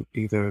to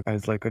either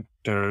as like a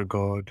terror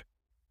god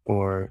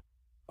or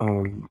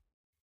um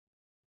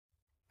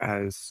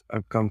as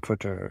a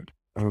comforter.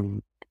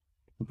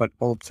 But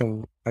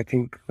also, I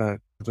think that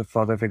the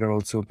father figure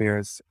also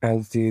bears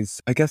as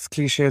these, I guess,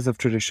 cliches of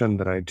tradition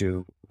that I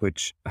do,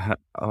 which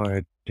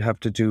have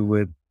to do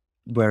with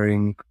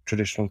wearing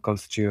traditional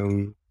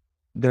costume.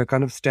 They're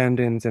kind of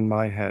stand-ins in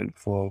my head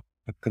for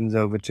a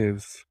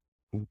conservative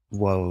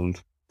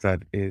world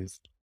that is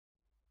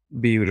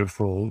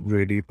beautiful,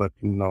 really, but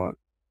not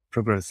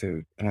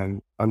progressive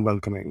and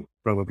unwelcoming,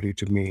 probably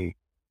to me.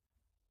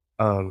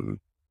 Um,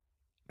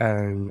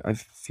 And I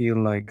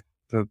feel like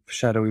the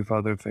shadowy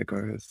father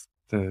figure is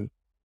the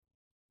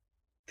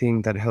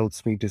thing that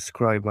helps me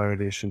describe my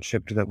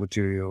relationship to that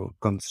material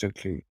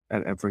constantly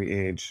at every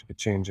age. It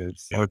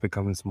changes, or it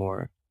becomes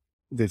more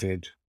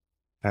vivid.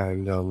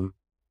 And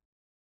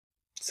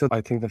so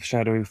I think the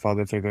shadowy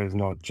father figure is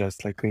not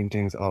just like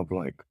paintings of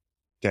like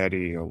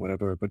daddy or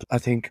whatever, but I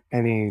think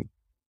any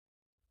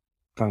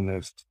kind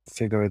of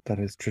figure that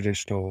is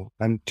traditional.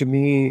 And to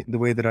me, the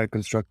way that I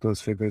construct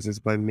those figures is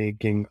by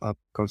making up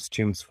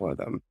costumes for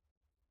them.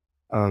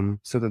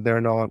 So that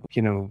they're not,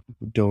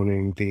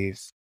 donning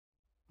these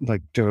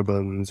like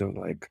turbans or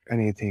like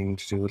anything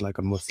to do with like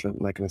a Muslim,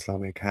 like an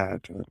Islamic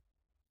hat or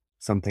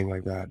something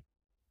like that.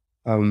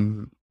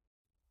 Um,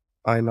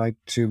 I like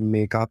to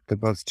make up the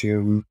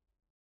costume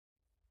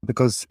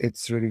because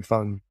it's really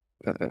fun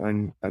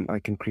and I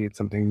can create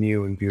something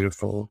new and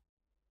beautiful.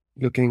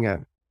 Looking at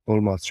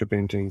old master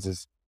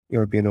paintings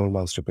European old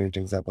master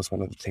paintings, that was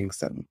one of the things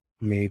that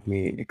made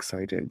me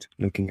excited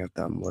looking at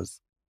them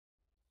was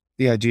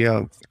the idea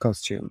of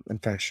costume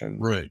and fashion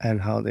Right.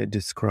 and how they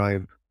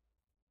describe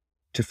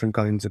different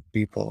kinds of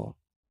people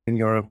in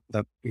Europe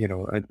that,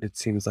 it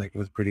seems like it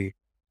was pretty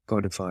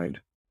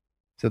codified.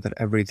 So that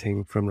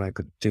everything from like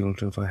a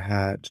tilt of a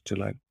hat to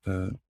like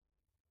the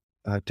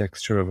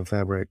texture of a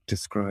fabric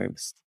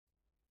describes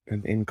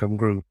an income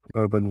group,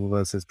 urban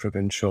versus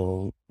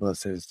provincial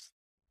versus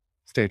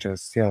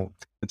status. Yeah.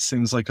 It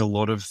seems like a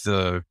lot of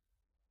the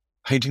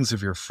paintings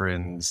of your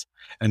friends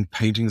and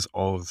paintings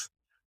of,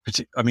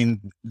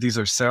 these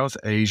are South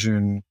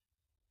Asian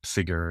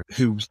figure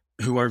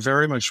who are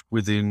very much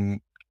within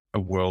a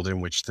world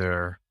in which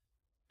their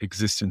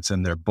existence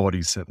and their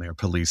bodies certainly are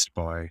policed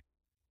by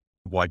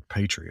white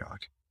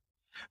patriarch.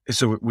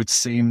 So it would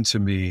seem to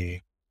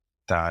me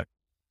that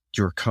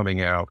you're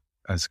coming out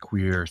as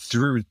queer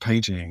through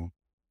painting.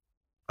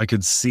 I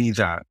could see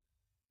that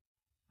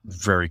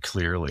very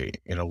clearly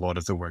in a lot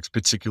of the works,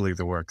 particularly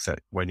the work that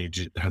when you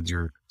had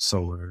your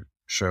solo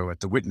show at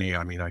the Whitney.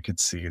 I mean, I could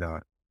see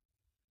that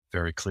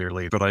very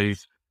clearly. But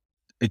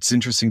it's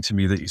interesting to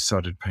me that you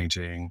started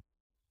painting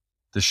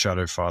the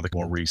Shadow Father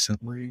more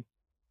recently.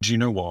 Do you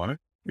know why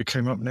it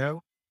came up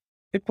now?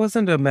 It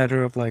wasn't a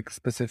matter of like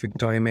specific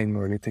timing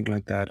or anything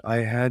like that. I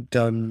had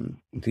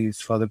done these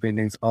father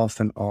paintings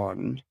off and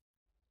on.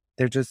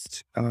 They're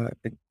just,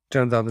 it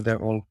turns out that they're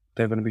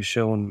going to be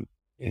shown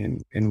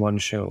in one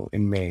show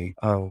in May.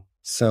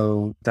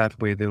 So that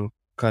way they'll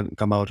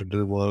come out into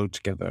the world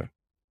together.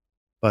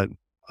 But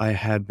I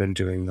had been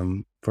doing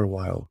them for a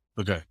while.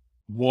 Okay.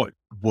 What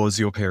was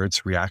your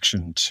parents'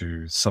 reaction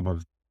to some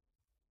of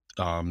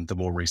the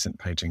more recent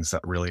paintings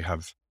that really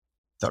have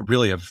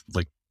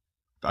like,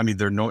 I mean,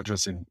 they're not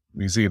just in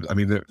museums. I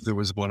mean, there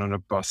was one on a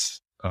bus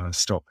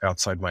stop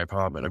outside my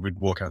apartment. I would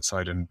walk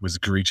outside and was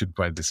greeted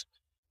by this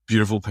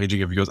beautiful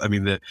painting of yours. I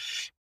mean,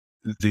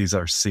 these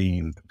are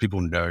seen. People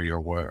know your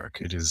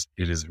work. It is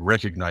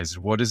recognized.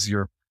 What has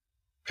your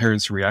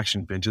parents'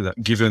 reaction been to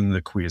that, given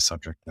the queer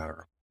subject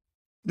matter?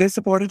 They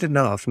supported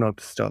enough not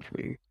to stop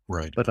me.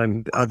 Right. But they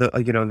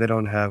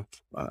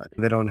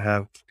don't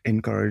have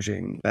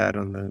encouraging pat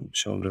on the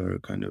shoulder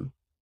kind of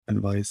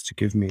advice to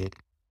give me.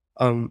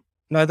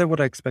 Neither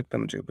would I expect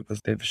them to,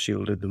 because they've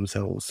shielded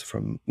themselves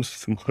from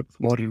the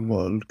modern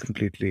world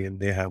completely, and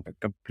they have a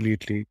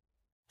completely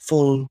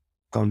full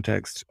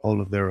context all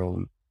of their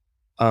own.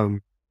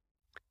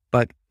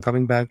 But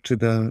coming back to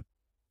the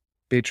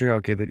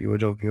patriarchy that you were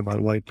talking about,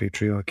 white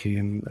patriarchy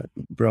and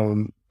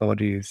brown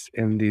bodies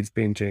in these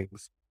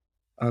paintings,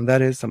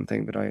 that is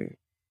something that I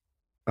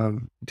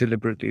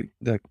deliberately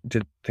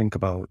did think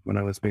about when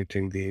I was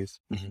painting these.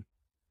 Mhm.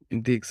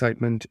 The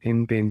excitement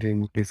in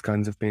painting these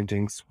kinds of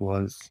paintings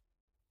was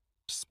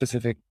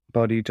specific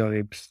body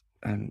types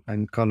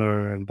and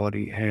color and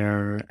body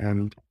hair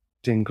and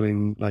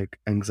tingling like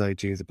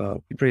anxieties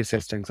about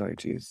racist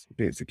anxieties,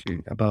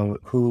 basically, about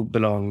who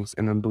belongs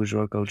in a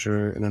bourgeois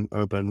culture in an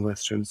urban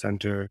Western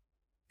center,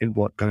 in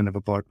what kind of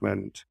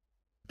apartment,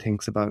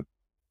 thinks about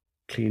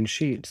clean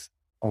sheets,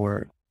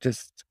 or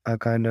just a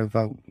kind of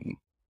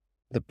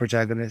the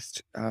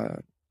protagonist,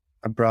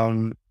 a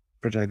brown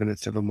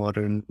protagonist of a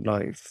modern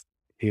life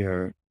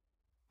here.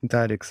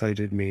 That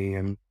excited me,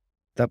 and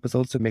that was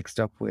also mixed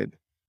up with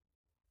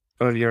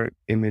earlier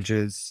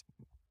images.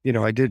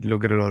 I did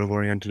look at a lot of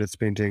Orientalist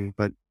painting,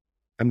 but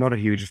I'm not a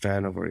huge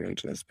fan of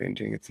Orientalist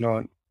painting. It's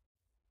not,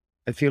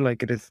 I feel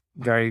like it is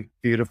very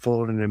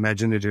beautiful and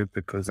imaginative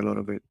because a lot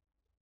of it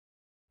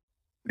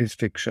is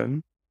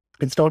fiction.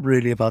 It's not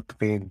really about the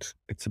paint.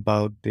 It's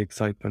about the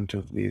excitement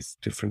of these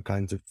different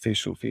kinds of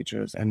facial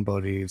features and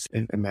bodies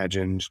and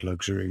imagined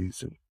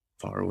luxuries and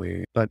far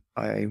away. But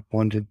I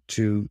wanted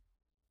to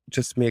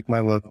just make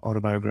my work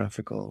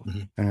autobiographical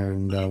Mhm.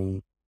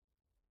 and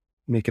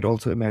make it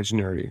also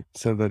imaginary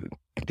so that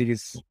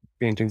these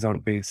paintings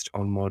aren't based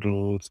on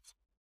models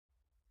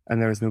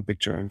and there is no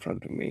picture in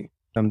front of me.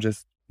 I'm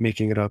just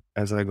making it up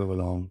as I go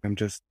along. I'm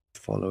just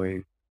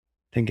following,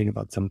 thinking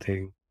about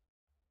something,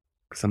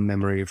 some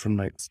memory from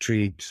like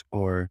street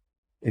or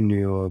in New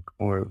York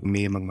or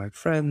me among my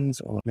friends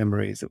or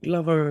memories of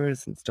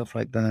lovers and stuff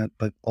like that.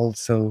 But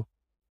also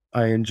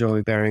I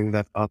enjoy pairing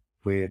that up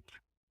with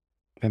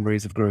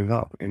memories of growing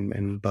up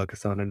in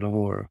Pakistan and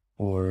Lahore,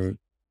 or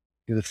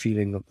the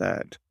feeling of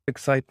that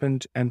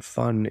excitement and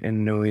fun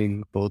in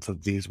knowing both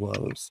of these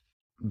worlds.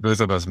 Both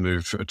of us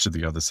moved to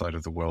the other side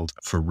of the world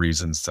for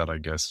reasons that I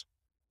guess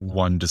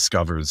one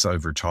discovers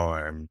over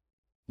time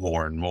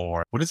more and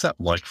more. What is that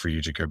like for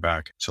you to go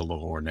back to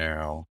Lahore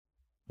now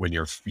when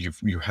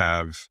you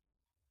have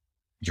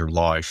your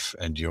life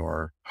and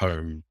your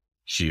home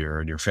here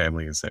and your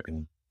family is there?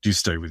 And do you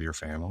stay with your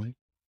family?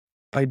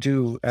 I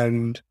do,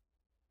 and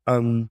I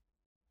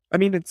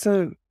mean, it's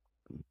a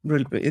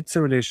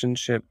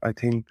relationship, I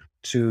think,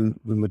 to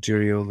the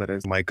material that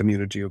is my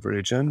community of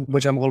origin,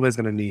 which I'm always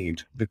going to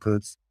need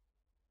because,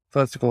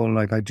 first of all,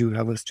 like I do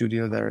have a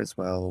studio there as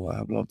well. I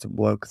have lots of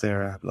work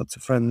there. I have lots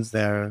of friends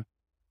there.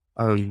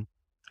 Um,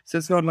 so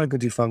it's not like a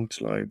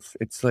defunct life.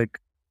 It's like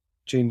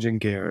changing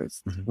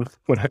gears Mhm.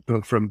 when I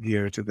go from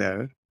here to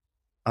there.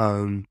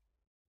 Um,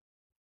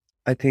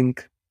 I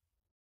think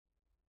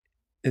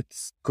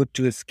it's good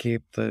to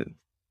escape the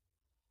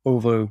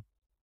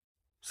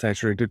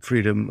oversaturated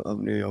freedom of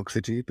New York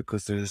City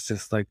because there's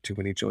just like too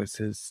many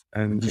choices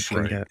and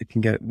Right. it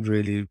can get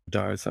really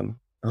tiresome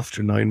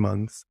after 9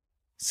 months.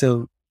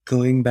 So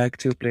going back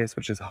to a place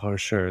which is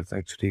harsher is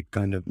actually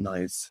kind of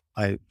nice.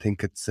 I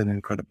think it's an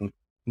incredible,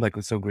 like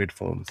I'm so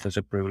grateful, such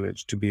a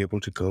privilege to be able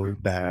to go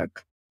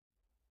back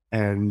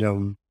and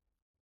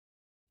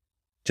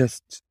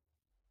just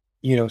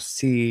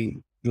see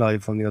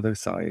life on the other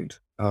side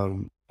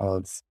of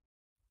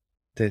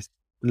this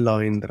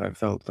line that I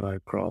felt that I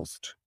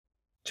crossed.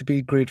 To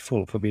be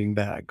grateful for being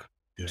back,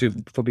 Yeah.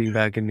 for being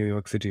back in New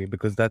York City,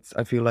 because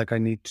I feel like I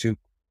need to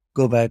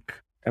go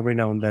back every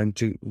now and then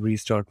to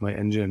restart my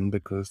engine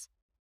because,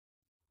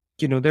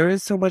 there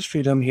is so much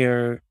freedom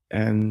here.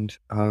 And,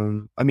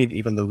 I mean,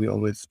 even though we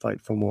always fight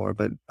for more,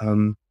 but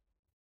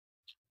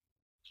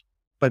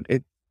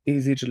it's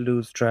easy to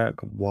lose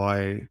track of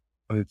why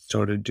I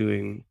started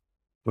doing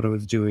what I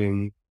was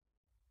doing.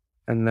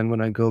 And then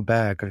when I go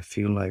back, I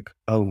feel like,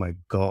 oh my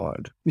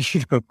God,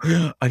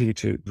 I need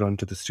to run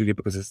to the studio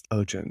because it's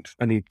urgent.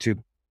 I need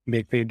to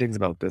make paintings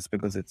about this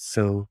because it's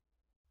so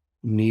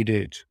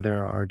needed.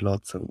 There are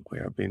lots of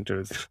queer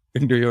painters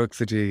in New York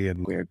City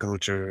and queer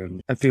culture.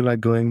 And I feel like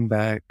going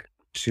back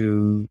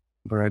to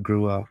where I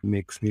grew up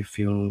makes me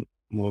feel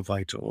more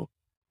vital.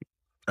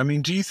 I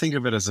mean, do you think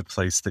of it as a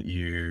place that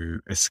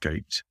you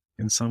escaped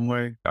in some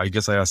way? I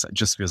guess I asked that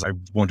just because I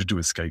wanted to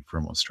escape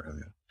from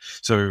Australia.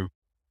 So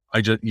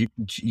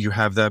you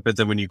have that, but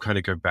then when you kind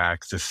of go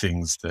back, the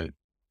things that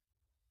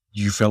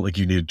you felt like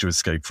you needed to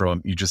escape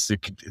from,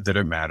 they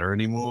don't matter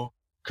anymore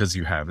because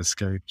you have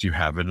escaped. You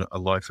have a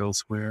life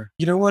elsewhere.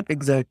 You know what?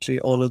 Exactly.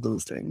 All of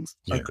those things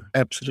are Yeah.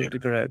 absolutely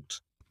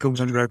correct. Come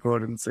on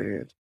record and say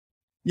it.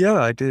 Yeah,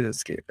 I did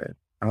escape it.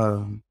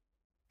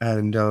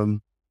 And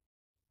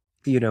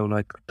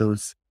like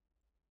those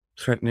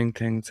threatening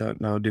things are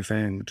now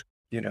defanged,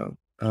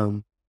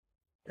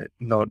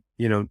 not,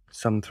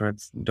 some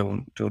threats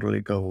don't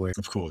totally go away.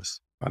 Of course.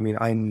 I mean,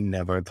 I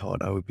never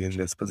thought I would be in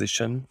this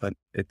position, but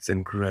it's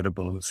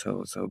incredible. I'm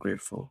so, so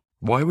grateful.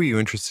 Why were you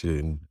interested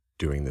in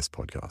doing this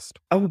podcast?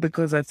 Oh,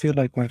 because I feel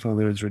like my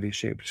father has really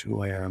shaped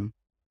who I am.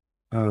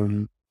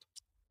 Um,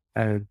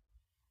 and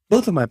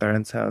both of my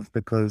parents have,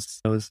 because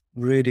I was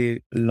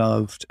really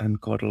loved and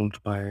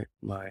coddled by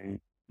my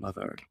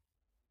mother.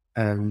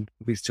 And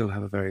we still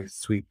have a very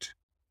sweet,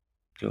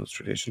 close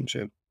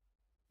relationship.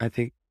 I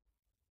think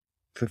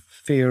the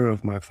fear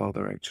of my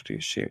father actually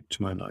shaped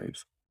my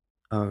life.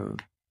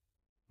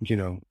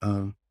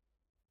 in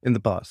the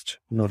past,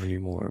 not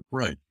anymore.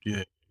 Right.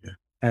 Yeah.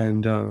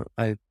 And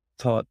I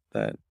thought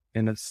that,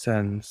 in a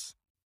sense,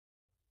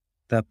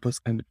 that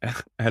was an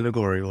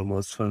allegory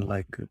almost for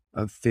like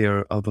a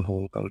fear of the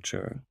whole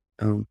culture.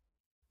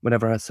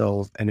 Whenever I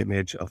saw an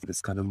image of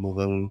this kind of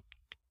Mughal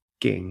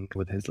king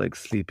with his like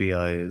sleepy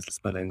eyes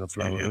smelling of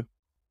flower,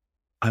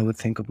 I would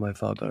think of my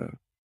father.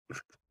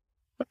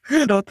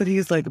 Not that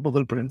he's like a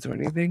Mughal prince or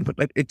anything, but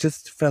like it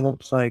just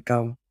felt like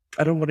I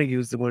don't want to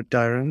use the word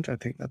tyrant. I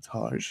think that's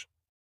harsh,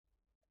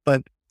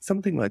 but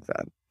something like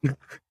that.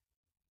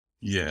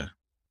 Yeah.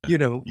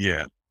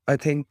 Yeah. I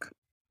think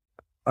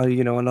a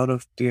lot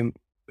of the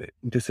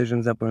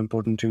decisions that were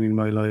important to me in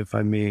my life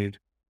I made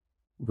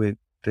with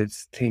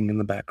this thing in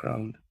the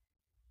background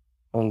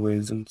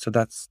always, and so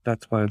that's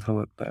why I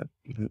thought that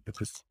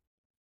because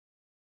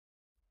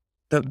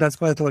that's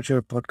why I thought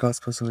your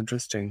podcast was so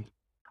interesting.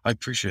 I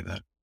appreciate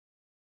that.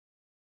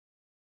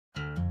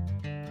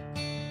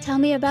 Tell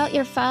Me About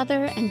Your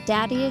Father and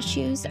Daddy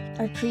Issues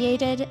are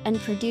created and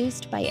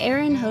produced by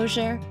Aaron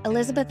Hosier,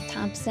 Elizabeth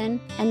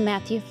Thompson, and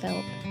Matthew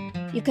Philp.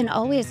 You can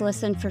always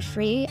listen for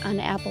free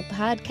on Apple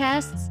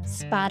Podcasts,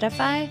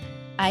 Spotify,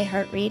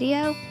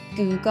 iHeartRadio,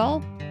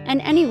 Google,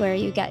 and anywhere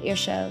you get your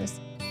shows.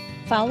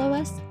 Follow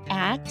us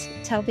at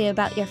Tell Me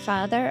About Your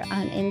Father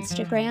on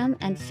Instagram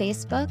and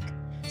Facebook.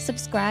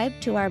 Subscribe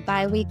to our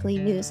bi-weekly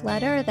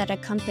newsletter that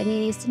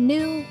accompanies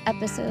new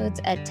episodes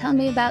at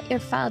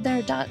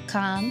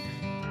tellmeaboutyourfather.com.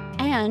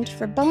 And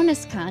for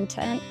bonus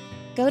content,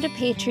 go to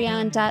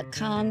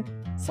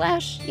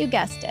patreon.com/you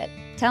guessed it,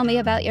 Tell Me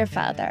About Your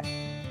Father,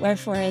 where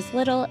for as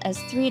little as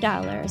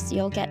 $3,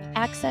 you'll get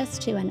access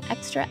to an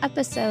extra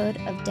episode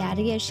of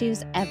Daddy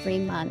Issues every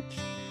month.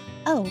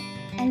 Oh,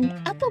 and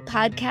Apple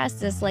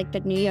Podcasts is like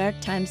the New York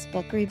Times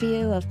book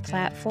review of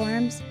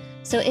platforms.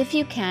 So if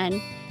you can,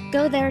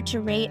 go there to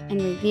rate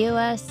and review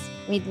us.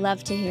 We'd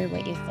love to hear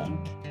what you think.